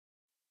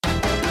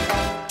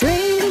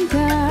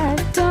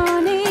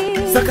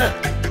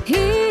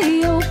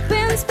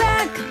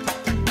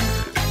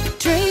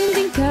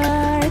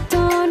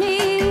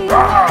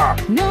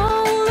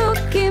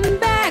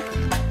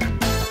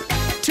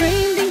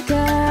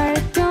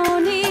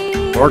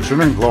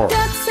Action and glory.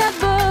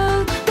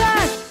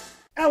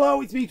 Hello,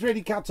 it's me,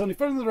 Trading Card Tony.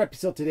 For another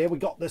episode today, we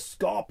got the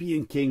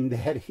Scorpion King,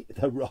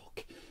 the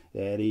Rock.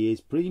 There he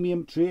is.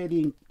 Premium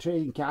trading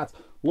cards.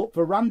 Look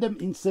for random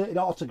inserted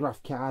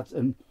autograph cards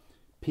and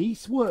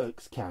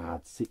Pieceworks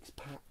cards. 6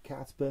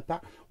 cards per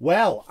pack.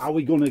 Well, are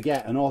we going to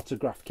get an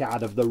autograph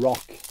card of the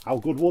Rock? How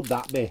good would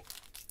that be?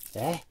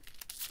 Eh?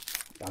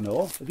 I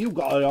know. If you've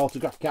got an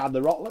autograph card of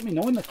the Rock, let me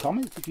know in the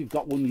comments if you've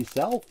got one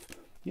yourself.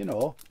 You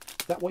know,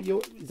 is that what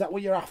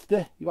you're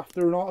after? You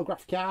after an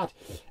autograph card?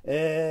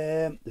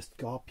 The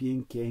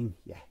Scorpion King.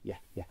 Yeah.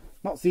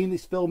 Not seen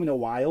this film in a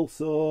while,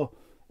 so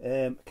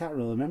I can't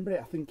really remember it.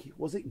 I think,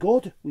 was it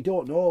good? We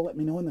don't know. Let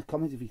me know in the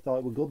comments if you thought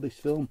it was good, this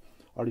film,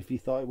 or if you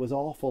thought it was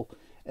awful.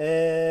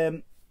 Yeah,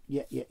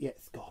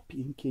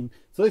 Scorpion King.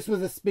 So this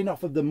was a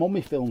spin-off of the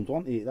Mummy films,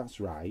 wasn't it? That's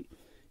right.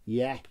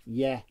 Yeah,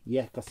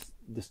 because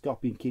the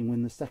Scorpion King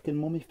won the second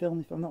Mummy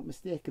film, if I'm not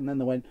mistaken. Then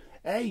they went,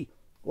 hey,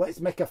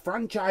 let's make a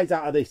franchise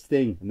out of this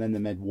thing. And then they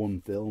made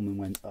one film and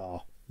went,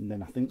 oh. And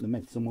then I think they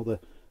made some other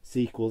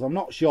sequels. I'm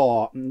not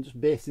sure. I'm just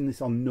basing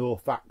this on no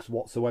facts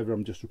whatsoever.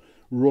 I'm just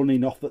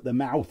running off at the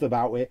mouth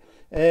about it.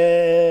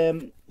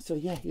 So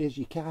yeah, here's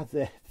your cards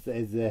there.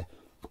 There's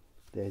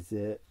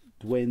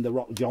Dwayne "The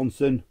Rock"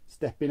 Johnson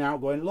stepping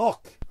out going,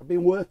 look, I've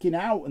been working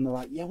out. And they're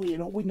like, yeah, well, you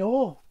know, we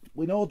know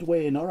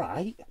Dwayne, all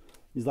right.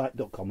 He's like,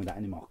 don't call me that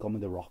anymore, call me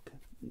The Rock.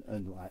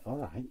 And like, all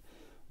right.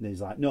 And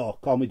he's like, no,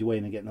 call me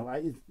Dwayne again. And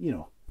like, you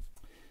know.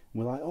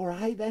 And we're like, all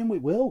right then, we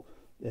will.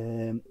 Got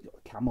a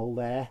camel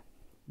there.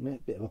 A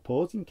bit of a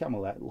posing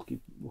camel there,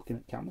 looking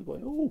at camel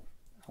going, oh,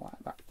 I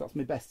like that. That's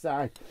my best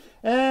side.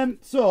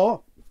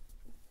 So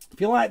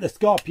if you like the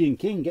Scorpion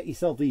King, get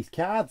yourself these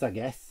cards, I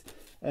guess,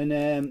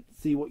 and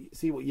see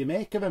what you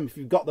make of them. If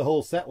you've got the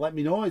whole set, let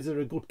me know. Is there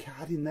a good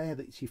card in there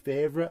that's your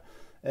favourite?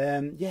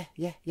 Yeah,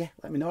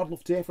 let me know. I'd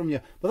love to hear from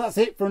you. But that's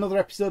it for another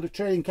episode of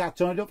Trading Card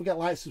Tony. Don't forget to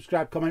like,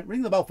 subscribe, comment,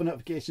 ring the bell for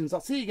notifications.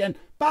 I'll see you again.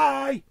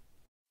 Bye.